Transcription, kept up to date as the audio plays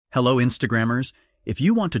Hello, Instagrammers. If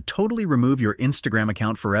you want to totally remove your Instagram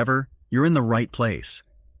account forever, you're in the right place.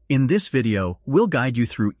 In this video, we'll guide you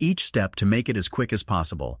through each step to make it as quick as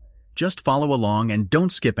possible. Just follow along and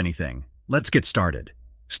don't skip anything. Let's get started.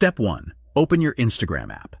 Step 1. Open your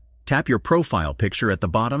Instagram app. Tap your profile picture at the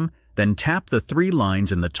bottom, then tap the 3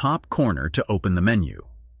 lines in the top corner to open the menu.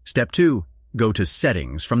 Step 2. Go to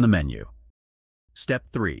Settings from the menu. Step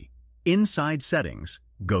 3. Inside Settings,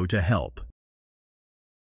 go to Help.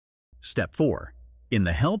 Step 4. In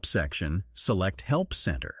the Help section, select Help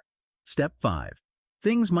Center. Step 5.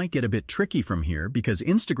 Things might get a bit tricky from here because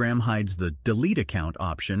Instagram hides the Delete Account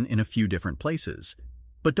option in a few different places.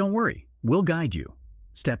 But don't worry, we'll guide you.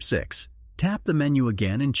 Step 6. Tap the menu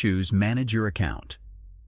again and choose Manage Your Account.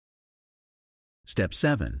 Step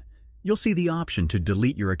 7. You'll see the option to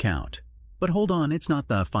delete your account. But hold on, it's not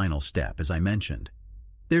the final step, as I mentioned.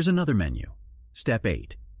 There's another menu. Step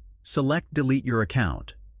 8. Select Delete Your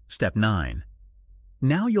Account. Step 9.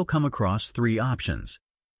 Now you'll come across 3 options.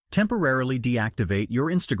 Temporarily deactivate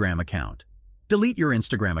your Instagram account, delete your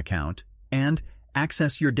Instagram account, and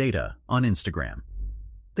access your data on Instagram.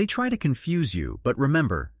 They try to confuse you, but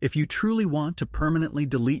remember, if you truly want to permanently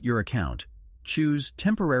delete your account, choose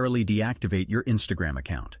Temporarily Deactivate Your Instagram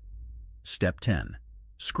Account. Step 10.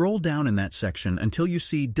 Scroll down in that section until you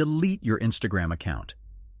see Delete Your Instagram Account.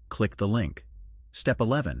 Click the link. Step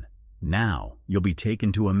 11. Now you'll be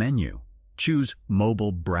taken to a menu. Choose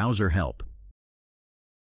Mobile Browser Help.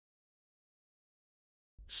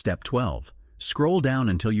 Step 12. Scroll down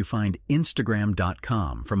until you find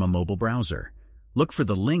Instagram.com from a mobile browser. Look for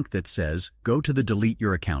the link that says Go to the Delete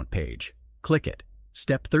Your Account page. Click it.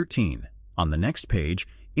 Step 13. On the next page,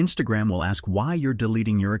 Instagram will ask why you're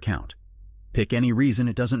deleting your account. Pick any reason,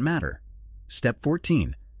 it doesn't matter. Step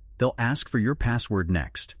 14. They'll ask for your password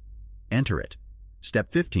next. Enter it.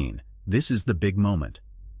 Step 15. This is the big moment.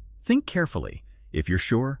 Think carefully. If you're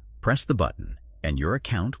sure, press the button, and your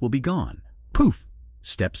account will be gone. Poof!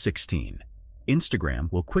 Step 16.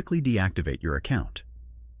 Instagram will quickly deactivate your account.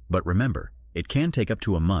 But remember, it can take up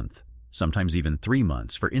to a month, sometimes even 3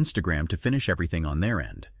 months, for Instagram to finish everything on their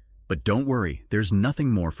end. But don't worry, there's nothing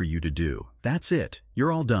more for you to do. That's it.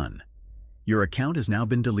 You're all done. Your account has now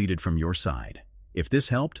been deleted from your side. If this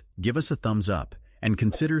helped, give us a thumbs up and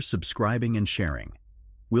consider subscribing and sharing.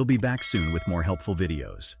 We'll be back soon with more helpful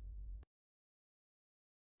videos.